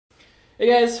Hey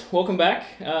guys, welcome back.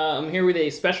 I'm here with a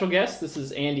special guest. This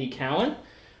is Andy Cowan.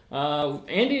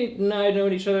 Andy and I have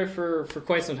known each other for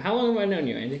quite some time. How long have I known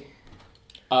you, Andy?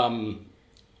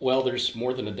 Well, there's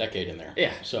more than a decade in there.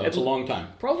 Yeah. So it's a long time.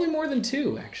 Probably more than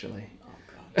two, actually. Oh,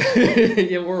 God.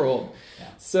 Yeah, we're old. Yeah.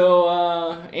 So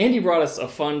Andy brought us a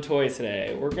fun toy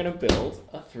today. We're going to build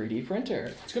a 3D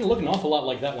printer. It's going to look an awful lot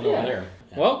like that one over there.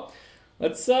 Yeah. Well,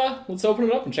 let's open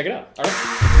it up and check it out. All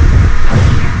right.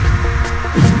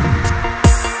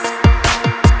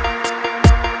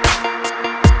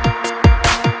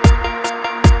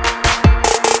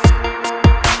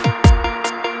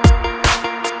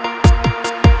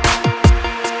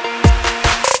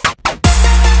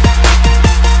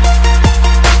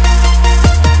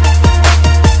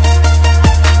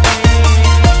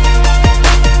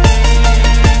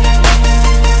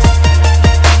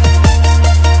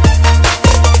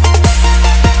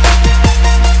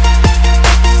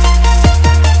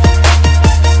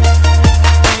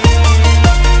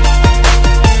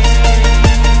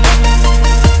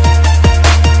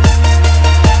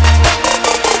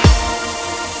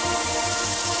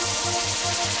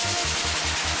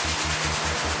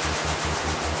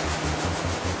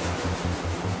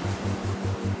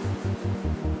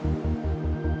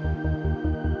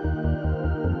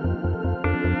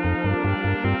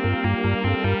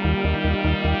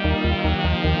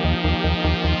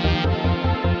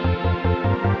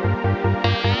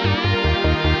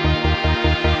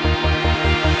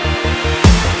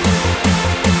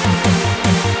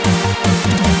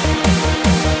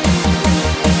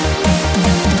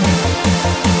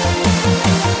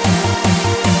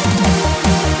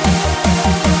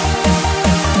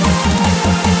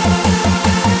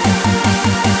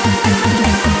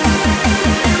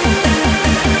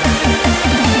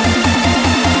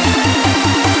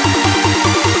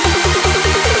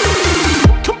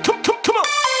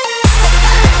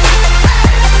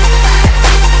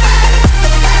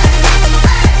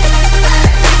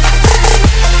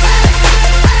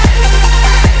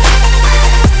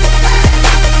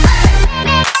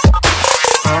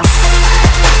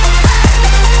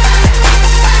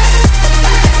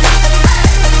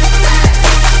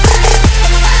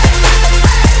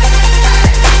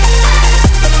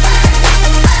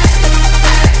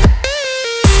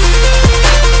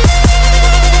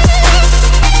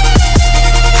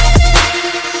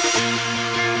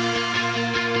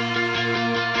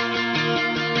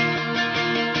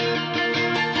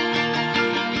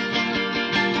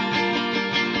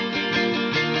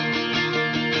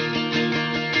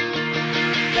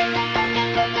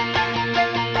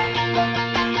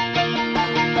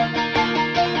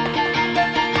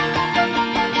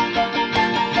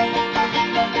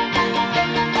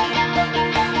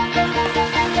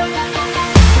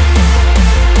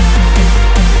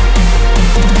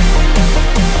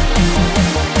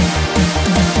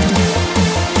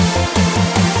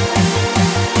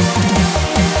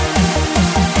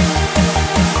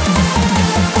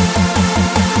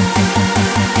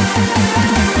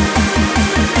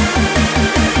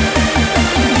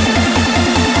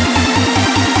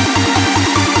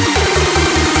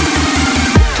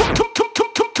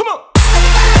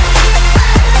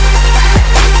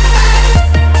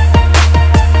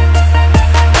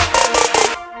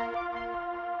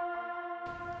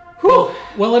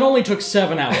 Well, it only took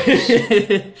 7 hours.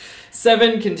 It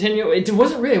It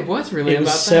was really was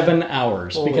about 7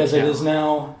 hours Holy because cow. it is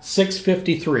now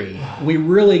 6:53. We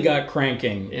really got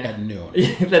cranking at noon.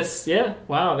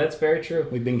 Wow, that's very true.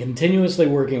 We've been continuously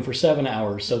working for 7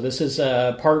 hours, so this is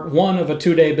part one of a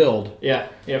 2-day build. Yeah,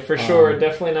 for sure.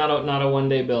 Definitely not a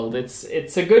one-day build.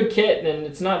 It's a good kit, and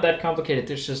it's not that complicated.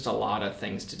 There's just a lot of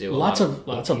things to do. Lots of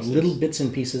little bits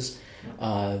and pieces.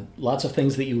 Lots of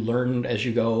things that you learn as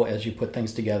you go, as you put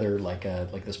things together, like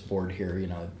this board here. You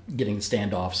know, getting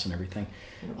standoffs and everything.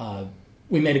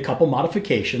 We made a couple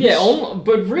modifications. Yeah,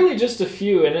 but really just a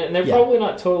few, and they're probably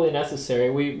not totally necessary.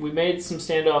 We made some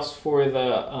standoffs for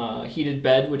the heated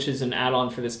bed, which is an add-on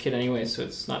for this kit anyway, so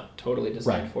it's not totally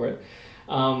designed for it.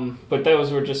 But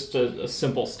those were just a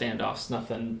simple standoffs,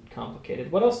 nothing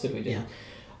complicated. What else did we do? Yeah.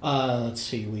 Let's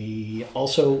see.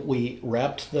 We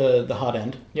wrapped the hot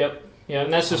end. Yep. Yeah,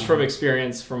 and that's just from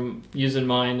experience from using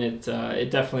mine. It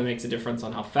definitely makes a difference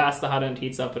on how fast the hot end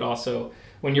heats up. It also,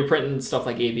 when you're printing stuff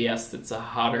like ABS that's a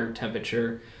hotter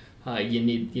temperature, you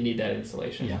need that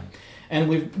insulation. Yeah, and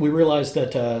we realized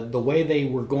that the way they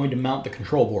were going to mount the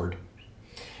control board.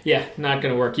 Yeah, not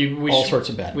going to work. All sorts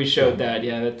of bad. We showed that.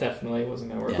 Yeah, that definitely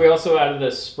wasn't going to work. Yeah. We also added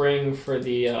a spring for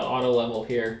the auto level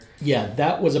here. Yeah,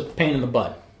 that was a pain in the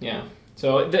butt. Yeah.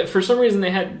 So for some reason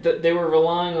they were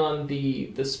relying on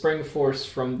the spring force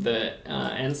from the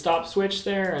end stop switch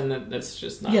there, and that's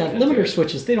just not. Yeah, limiter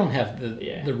switches, they don't have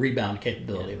the rebound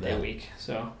capability of that. They're weak,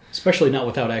 so especially not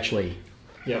without actually,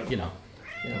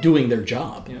 doing their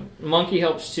job. Yep. Monkey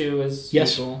helps too, as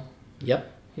usual. Yep.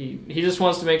 He just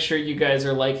wants to make sure you guys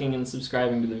are liking and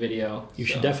subscribing to the video. You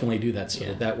should definitely do that,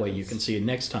 so that way you can see it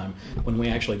next time when we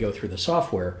actually go through the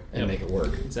software and make it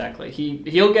work. Exactly.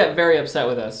 He'll get very upset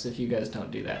with us if you guys don't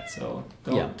do that. So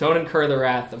don't incur the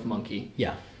wrath of Monkey.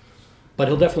 Yeah, but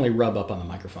he'll definitely rub up on the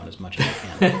microphone as much as he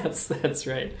can. That's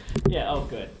right. Yeah. Oh,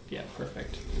 good. Yeah.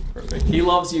 Perfect. He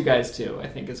loves you guys too, I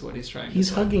think is what he's trying to say. He's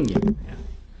hugging you.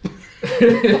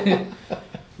 Yeah.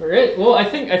 All right. Well, I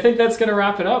think that's gonna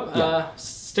wrap it up. Yeah.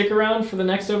 Stick around for the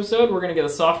next episode. We're going to get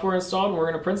the software installed, and we're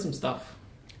going to print some stuff.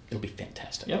 It'll be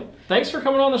fantastic. Yep. Thanks for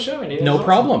coming on the show, Andy. No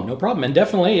problem. And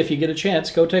definitely, if you get a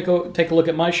chance, go take a look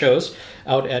at my shows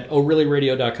out at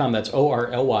oreallyradio.com. That's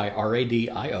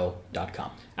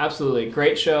ORLYRADIO.com. Absolutely.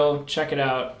 Great show. Check it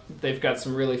out. They've got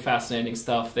some really fascinating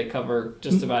stuff. They cover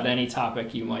just about any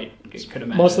topic you could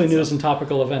imagine. Mostly news and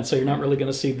topical events, so you're not really going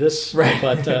to see this. Right.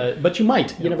 But you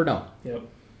might. You never know. Yep.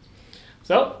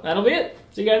 So, that'll be it.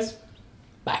 See you guys.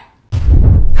 Bye.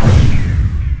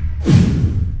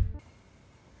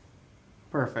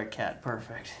 Perfect, cat.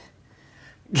 Perfect.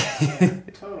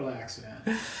 Total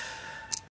accident.